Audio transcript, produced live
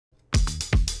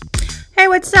Hey,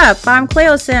 what's up? I'm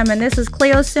Cleosim, and this is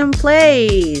Cleosim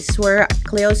Plays, where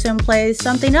Cleosim plays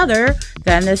something other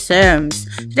than The Sims.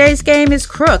 Today's game is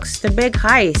Crookz, the Big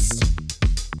Heist.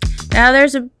 Now,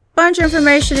 there's a bunch of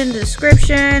information in the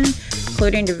description,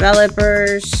 including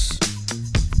developers,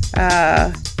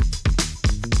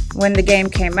 when the game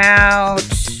came out,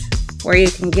 where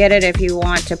you can get it if you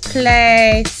want to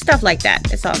play, stuff like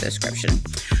that. It's all in the description.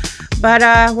 But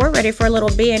we're ready for a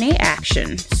little B&E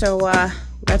action, so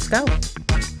let's go.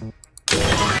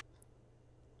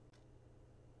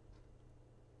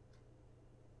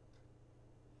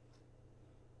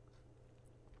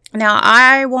 Now,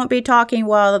 I won't be talking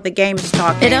while the game is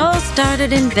talking. It all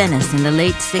started in Venice in the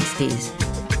late 60s,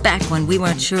 back when we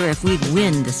weren't sure if we'd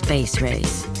win the space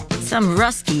race. Some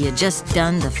Rusky had just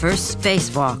done the first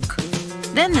spacewalk.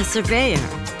 Then the Surveyor,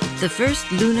 the first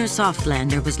lunar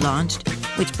softlander, was launched,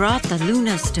 which brought the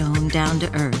Luna Stone down to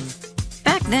Earth.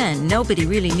 Back then, nobody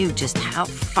really knew just how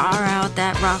far out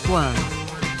that rock was.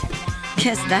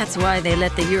 Guess that's why they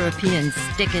let the Europeans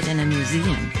stick it in a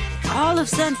museum. All of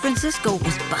San Francisco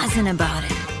was buzzing about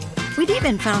it. We'd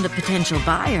even found a potential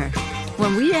buyer.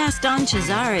 When we asked Don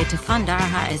Cesare to fund our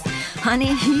heist,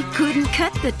 honey, he couldn't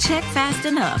cut the check fast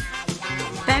enough.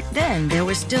 Back then, there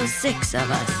were still 6 of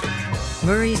us.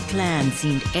 Murray's plan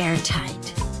seemed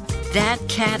airtight. That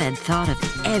cat had thought of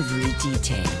every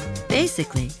detail.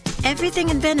 Basically, everything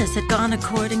in Venice had gone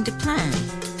according to plan.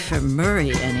 For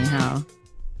Murray, anyhow.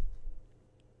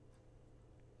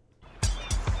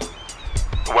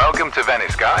 Welcome to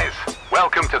Venice, guys.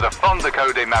 Welcome to the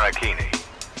Fondaco de Marachini.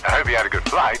 I hope you had a good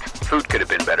flight. Food could have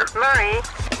been better. Murray,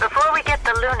 before we get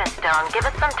the Luna Stone, give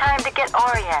us some time to get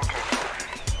oriented.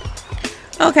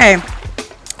 Okay,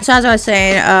 so as I was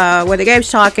saying, when the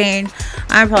game's talking,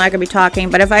 I'm probably not going to be talking,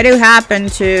 but if I do happen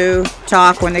to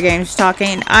talk when the game's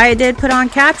talking, I did put on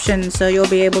captions, so you'll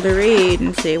be able to read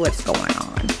and see what's going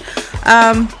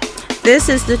on. This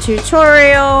is the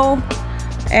tutorial,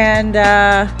 and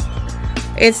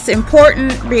it's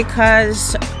important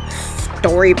because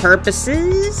story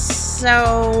purposes.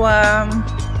 So,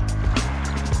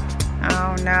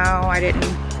 oh no, I didn't.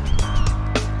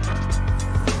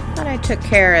 I thought I took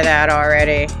care of that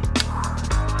already.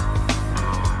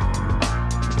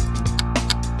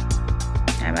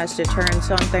 I must have turned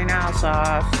something else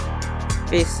off.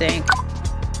 Desync.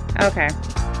 Okay.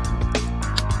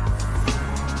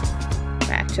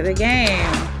 Back to the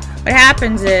game. What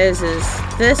happens is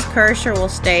this cursor will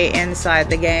stay inside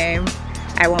the game.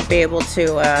 I won't be able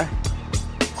to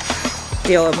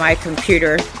deal with my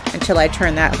computer until I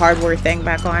turn that hardware thing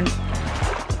back on.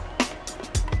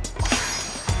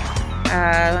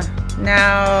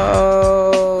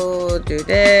 Now do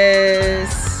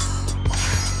this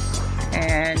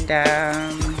and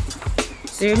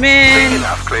zoom in. Big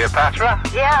enough, Cleopatra?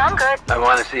 Yeah, I'm good. I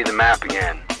want to see the map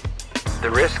again. The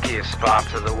riskiest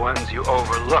spots are the ones you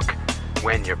overlook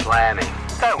when you're planning.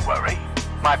 Don't worry.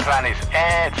 My plan is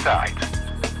airtight.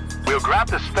 We'll grab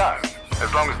the stone,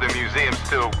 as long as the museum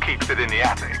still keeps it in the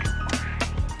attic.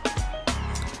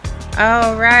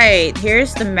 Alright,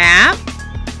 here's the map.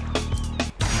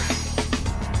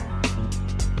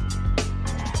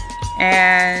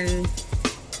 And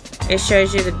it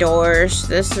shows you the doors.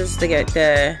 This is the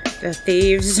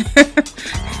thieves.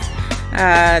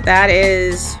 That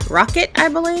is Rocket, I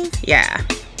believe? Yeah. You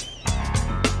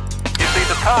see,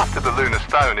 the path to the Lunar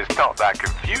Stone is not that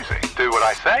confusing. Do what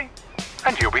I say,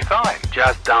 and you'll be fine.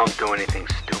 Just don't do anything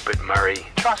stupid, Murray.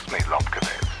 Trust me,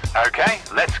 Lobkowitz. Okay,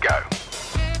 let's go.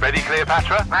 Ready,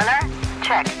 Cleopatra? Runner?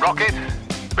 Check. Rocket?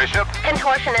 Bishop?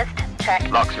 Contortionist? Check.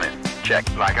 Locksmith? Check.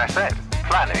 Like I said,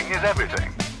 planning is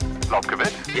everything.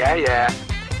 Lobkowitz? Yeah.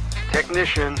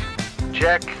 Technician?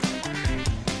 Check.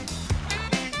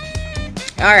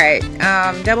 Alright,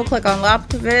 double click on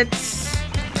Lobkowitz.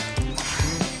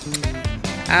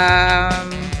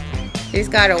 He's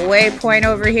got a waypoint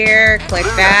over here. Click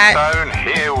that. Stone,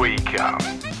 here we come.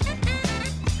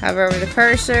 Hover over the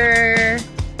cursor,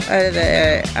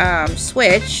 the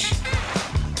switch,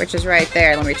 which is right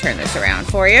there. Let me turn this around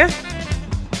for you.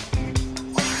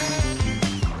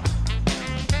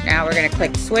 Now we're gonna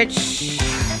click switch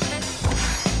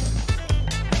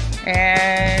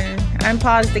and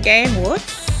unpause the game.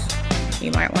 Whoops.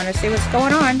 You might want to see what's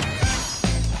going on.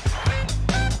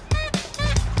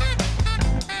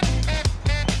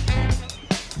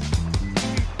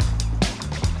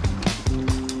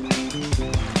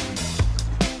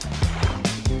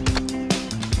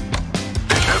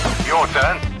 Bishop, your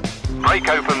turn. Break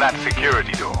open that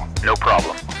security door. No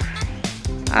problem.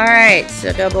 Alright,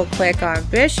 so double click on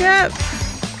Bishop.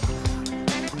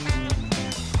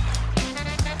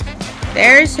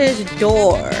 There's his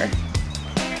door.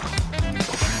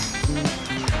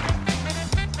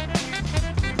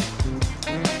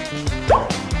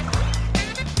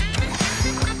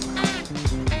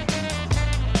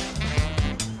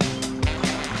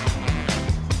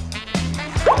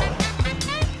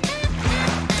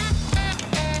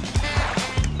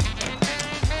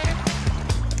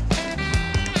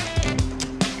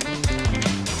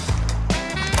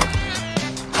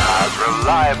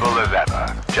 reliable as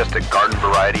ever. Just a garden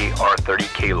variety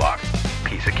R30 lock.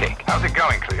 Piece of cake. How's it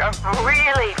going, Cleo?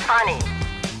 Really funny.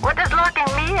 What does locking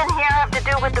me in here have to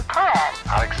do with the plan?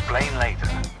 I'll explain later.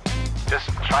 Just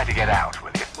try to get out,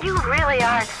 will you? You really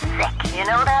are sick, you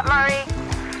know that, Murray?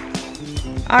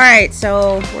 Alright,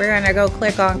 so we're gonna go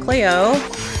click on Cleo.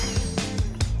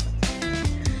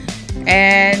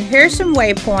 And here's some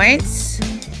waypoints.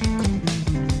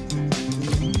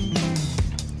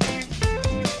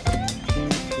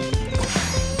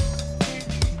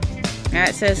 Now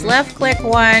it says left click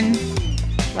one,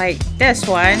 like this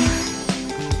one.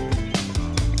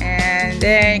 And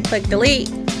then click delete.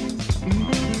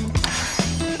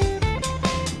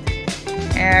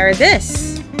 Or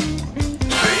this.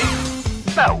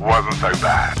 That wasn't so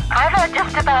bad. I've had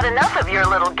just about enough of your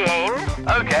little games.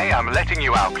 Okay, I'm letting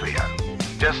you out, Cleo.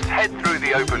 Just head through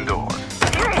the open doors.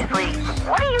 Seriously,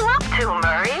 what are you up to,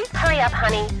 Murray? Hurry up,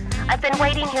 honey. I've been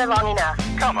waiting here long enough.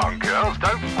 Come on, girls,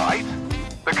 don't fight.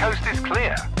 The coast is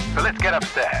clear, so let's get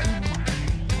upstairs.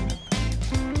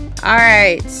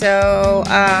 Alright, so,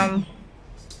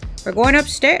 we're going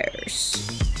upstairs.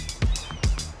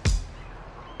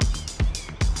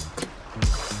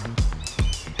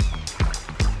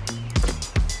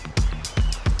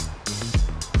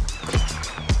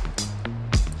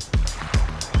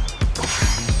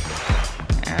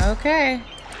 Okay.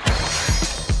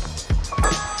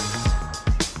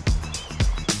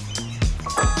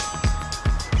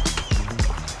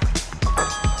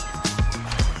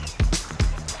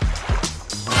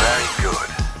 Very good.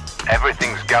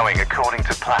 Everything's going according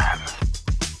to plan.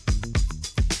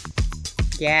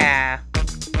 Yeah.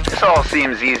 This all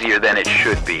seems easier than it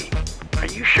should be. Are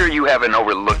you sure you haven't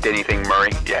overlooked anything,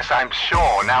 Murray? Yes, I'm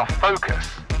sure. Now focus.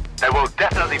 There will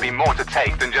definitely be more to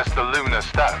take than just the lunar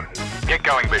stone. Get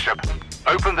going, Bishop.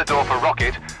 Open the door for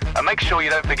Rocket, and make sure you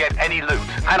don't forget any loot.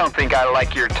 I don't think I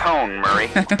like your tone,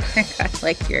 Murray. I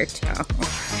like your tone.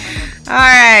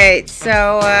 Alright,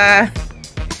 so,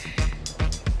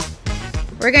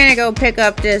 we're gonna go pick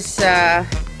up this,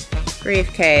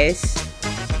 briefcase.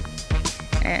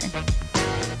 And,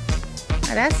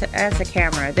 oh, that's a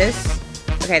camera. This,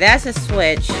 okay, that's a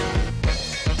switch.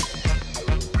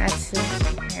 That's a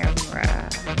camera.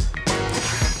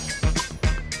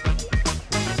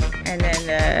 And then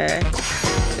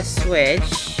the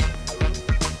switch.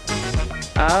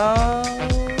 Oh.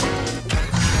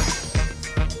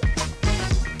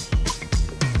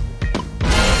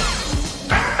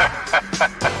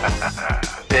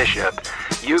 Bishop,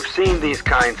 you've seen these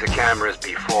kinds of cameras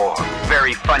before.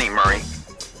 Very funny, Murray.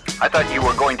 I thought you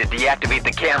were going to deactivate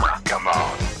the camera. Come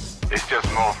on. It's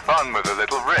just more fun with a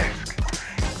little risk.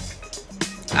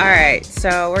 Alright,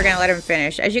 so we're gonna let him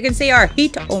finish. As you can see, our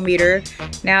heat-o-meter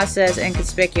now says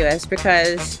inconspicuous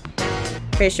because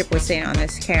Bishop was seen on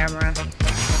this camera.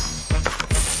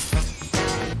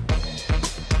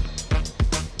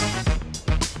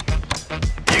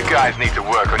 You guys need to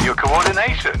work on your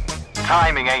coordination.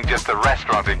 Timing ain't just a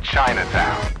restaurant in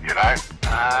Chinatown, you know?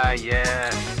 Ah,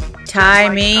 yes.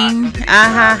 Timing. Ah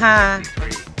ha ha.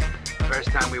 First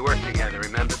time we worked together,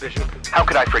 remember, Bishop? How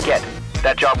could I forget?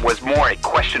 That job was more a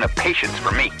question of patience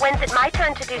for me. When's it my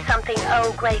turn to do something,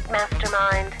 oh great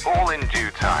mastermind? All in due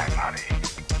time, honey.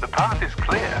 The path is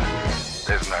clear.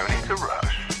 There's no need to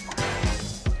rush.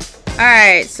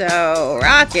 Alright, so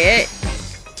Rocket.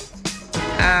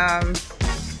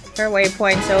 Her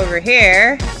waypoint's over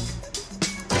here.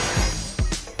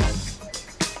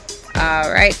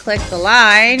 Right click the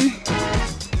line.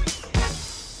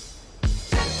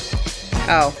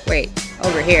 Oh, wait,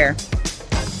 over here.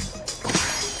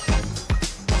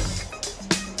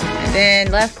 And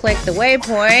then left click the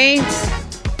waypoint.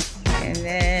 And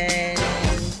then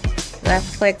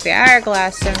left click the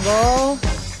hourglass symbol.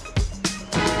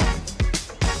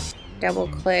 Double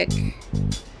click.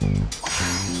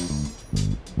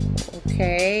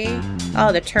 Okay.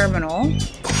 Oh, the terminal.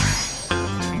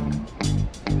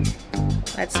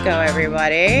 Let's go,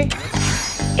 everybody.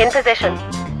 In position.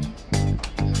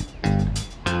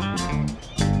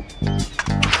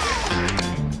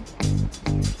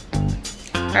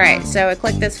 Alright, so I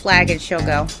click this flag and she'll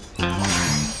go.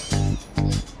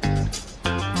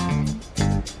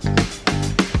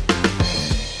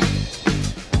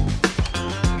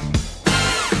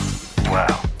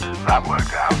 Well, that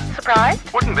worked out.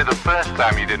 Surprised? Wouldn't be the first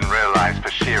time you didn't realize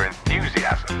for sheer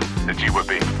enthusiasm that you were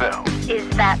being filmed. Is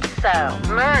that so?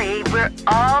 Murray, we're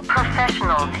all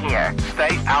professionals here.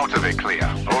 Stay out of it, Cleo.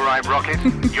 All right, Rocket,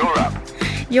 you're up.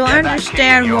 You'll Get that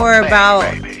understand key in your more face, about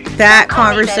baby. that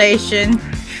conversation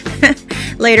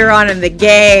later on in the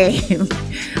game.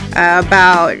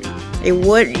 About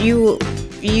what you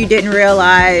you didn't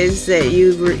realize that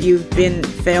you've been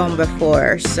filmed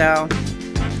before. So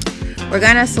we're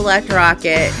gonna select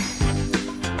Rocket.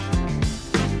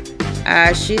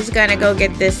 She's gonna go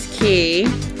get this key.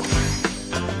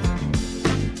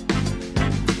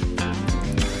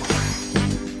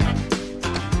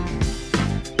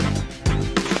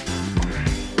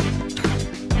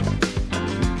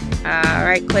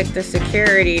 Right click the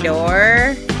security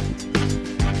door.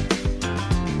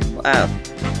 Whoa.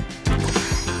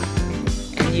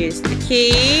 And use the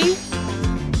key.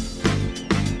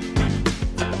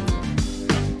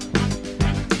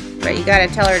 But you gotta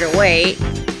tell her to wait.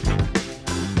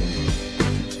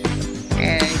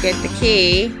 And get the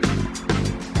key.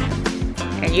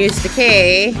 And use the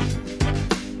key.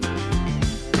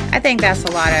 I think that's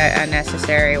a lot of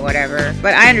unnecessary whatever.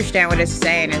 But I understand what it's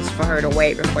saying is for her to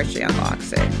wait before she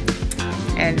unlocks it.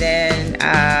 And then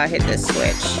hit this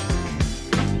switch.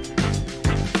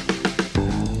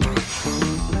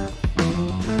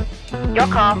 Your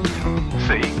call.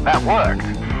 See, that worked.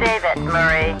 Save it,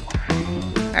 Murray.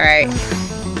 Alright.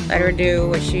 Let her do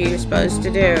what she was supposed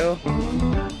to do.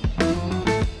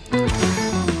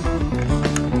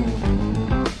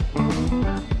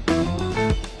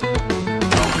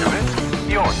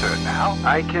 Your turn now.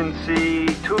 I can see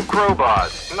 2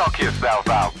 crowbars. Knock yourself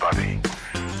out, buddy.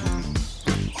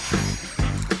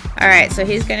 Alright, so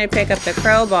he's gonna pick up the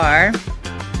crowbar.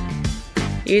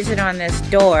 Use it on this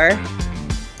door.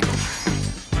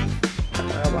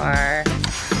 Crowbar.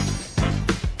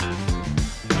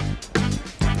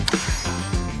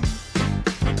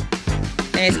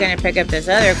 Then he's gonna pick up this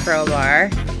other crowbar.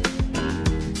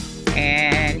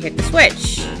 And hit the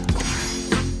switch.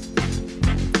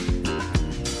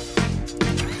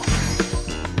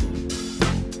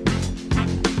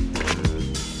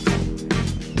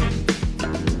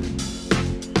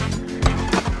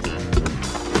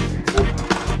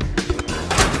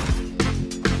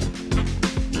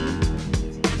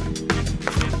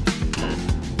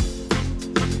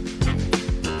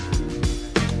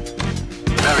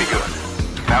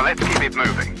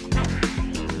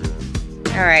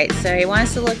 Alright, so he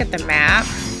wants to look at the map.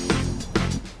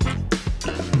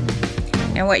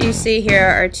 And what you see here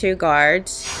are 2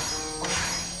 guards.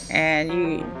 And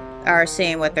you are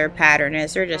seeing what their pattern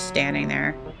is. They're just standing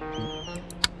there.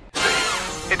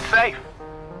 It's safe.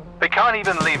 They can't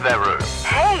even leave their room.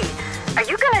 Hey, are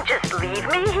you gonna just leave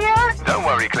me here? Don't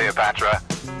worry, Cleopatra.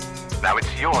 Now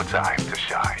it's your time to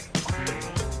shine.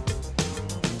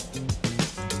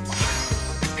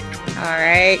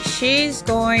 Alright, she's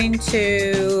going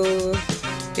to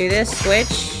do this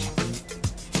switch.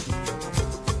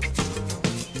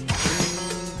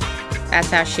 That's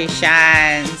how she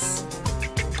shines.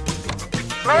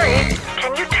 Murray,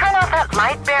 can you turn off that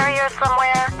light barrier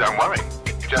somewhere? Don't worry.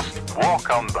 Just walk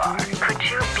on by. Could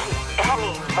you be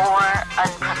any more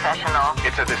unprofessional?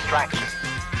 It's a distraction.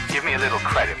 Give me a little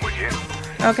credit, would you?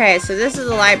 Okay, so this is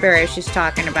the light barrier she's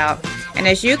talking about. And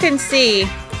as you can see,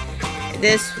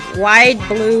 this wide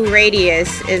blue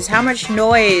radius is how much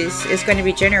noise is going to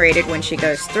be generated when she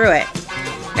goes through it.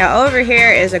 Now over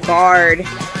here is a guard,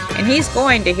 and he's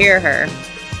going to hear her.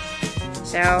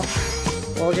 So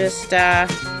we'll just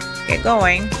get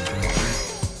going.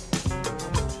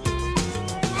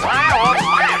 Wow,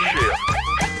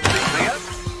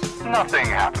 nothing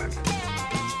happened.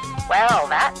 Well,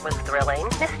 that was thrilling.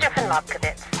 Mr.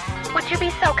 Kalypso, would you be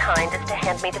so kind as to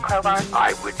hand me the crowbar?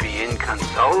 I would be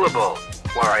inconsolable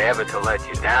were I ever to let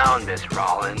you down, Miss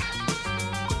Rollins.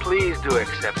 Please do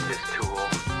accept this tool.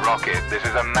 Rocket, this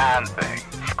is a man thing.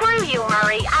 Screw you,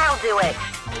 Murray. I'll do it.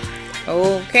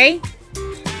 Okay.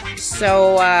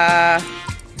 So,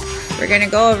 we're gonna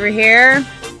go over here.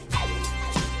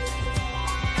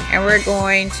 And we're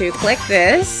going to click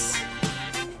this.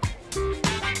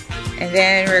 And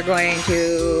then we're going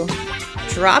to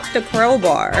drop the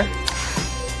crowbar.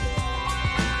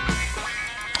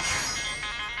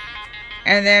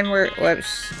 And then we're,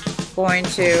 going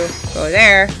to go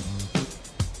there.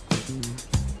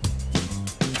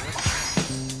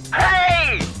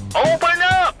 Hey! Open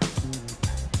up!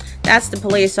 That's the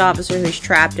police officer who's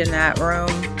trapped in that room,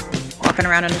 walking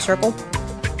around in a circle.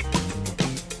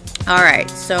 Alright,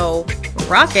 so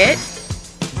Rocket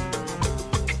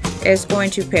is going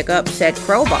to pick up said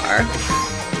crowbar.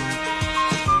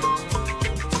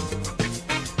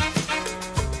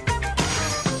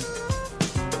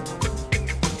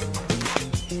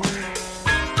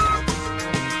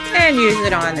 And use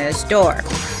it on this door.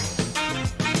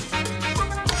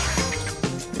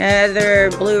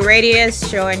 Another blue radius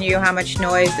showing you how much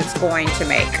noise it's going to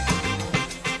make.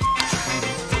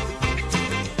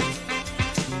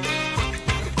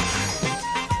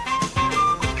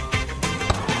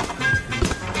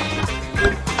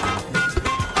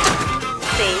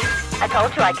 See? I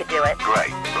told you I could do it.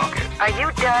 Great, Rocket. Are you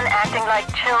done acting like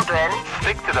children?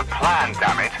 Stick to the plan,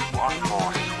 damn it. One more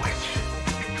switch.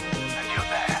 And you're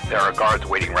there. There are guards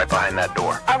waiting right behind that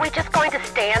door. Are we just going to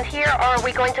stand here, or are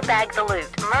we going to bag the loot?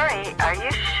 Murray, are you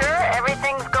sure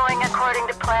everything's going according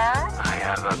to plan? I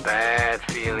have a bad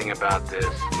feeling about this.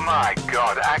 My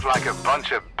God, act like a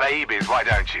bunch of babies, why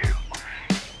don't you?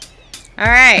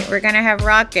 Alright, we're gonna have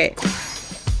Rocket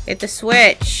hit the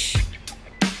switch.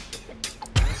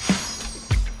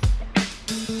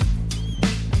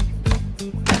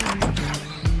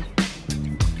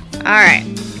 Alright.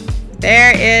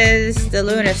 There is the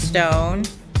Luna Stone.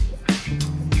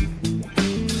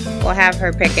 We'll have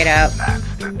her pick it up.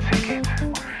 That's the ticket.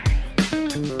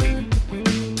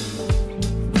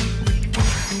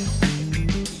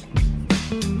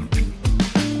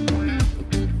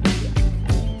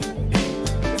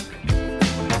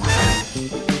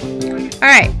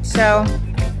 Alright, so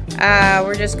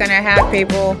we're just gonna have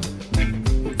people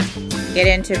get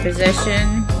into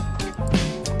position.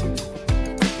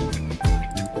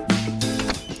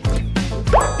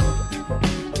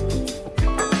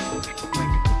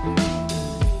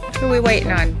 Who are we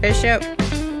waiting on? Bishop?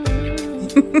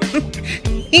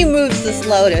 He moves the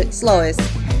slowest.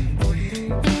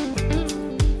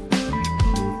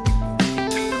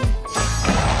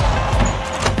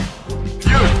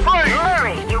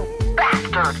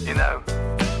 You know,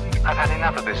 I've had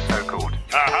enough of this so-called.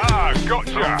 Aha,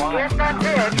 gotcha! Yes, that's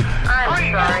it.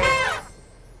 I'm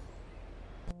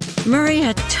sorry. Murray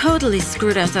had totally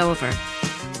screwed us over.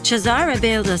 Cesare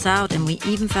bailed us out, and we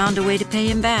even found a way to pay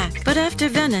him back. But after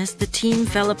Venice, the team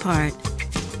fell apart.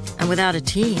 And without a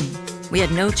team, we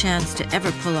had no chance to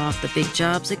ever pull off the big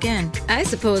jobs again. I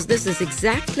suppose this is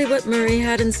exactly what Murray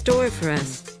had in store for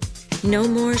us. No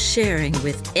more sharing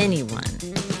with anyone.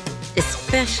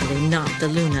 Especially not the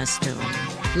Luna Stone.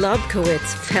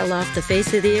 Lobkowitz fell off the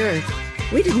face of the earth.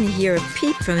 We didn't hear a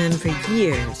peep from him for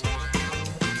years.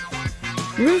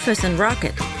 Rufus and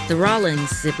Rocket, the Rollins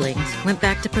siblings, went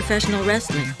back to professional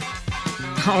wrestling.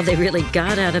 All they really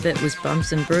got out of it was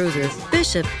bumps and bruises.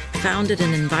 Bishop founded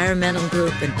an environmental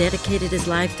group and dedicated his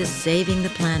life to saving the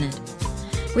planet.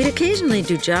 We'd occasionally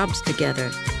do jobs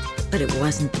together, but it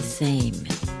wasn't the same.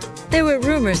 There were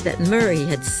rumors that Murray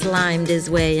had slimed his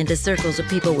way into circles of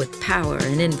people with power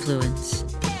and influence.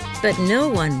 But no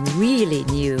one really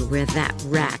knew where that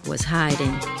rat was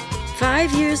hiding.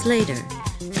 5 years later,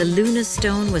 the Luna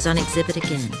Stone was on exhibit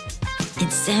again.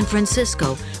 In San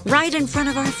Francisco, right in front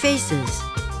of our faces.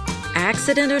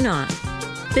 Accident or not,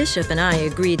 Bishop and I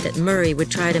agreed that Murray would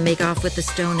try to make off with the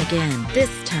stone again. This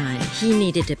time, he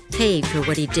needed to pay for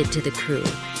what he did to the crew.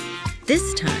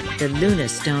 This time, the Luna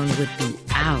Stone would be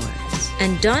ours.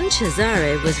 And Don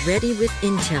Cesare was ready with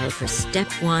intel for step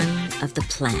 1 of the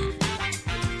plan.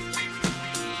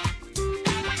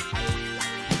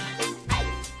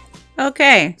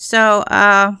 Okay, so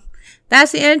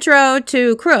that's the intro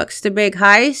to Crookz, the Big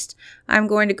Heist. I'm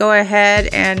going to go ahead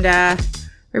and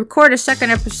record a second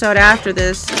episode after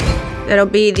this. That'll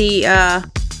be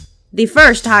the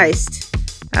first heist.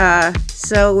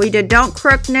 So we did Don't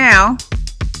Crook now.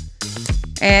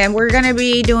 And we're going to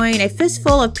be doing a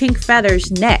fistful of pink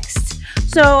feathers next.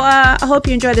 So I hope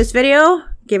you enjoyed this video.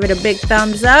 Give it a big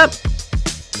thumbs up.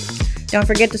 Don't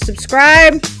forget to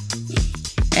subscribe.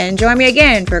 And join me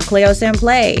again for Cleo Sim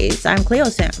Plays. I'm Cleo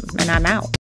Sim, and I'm out.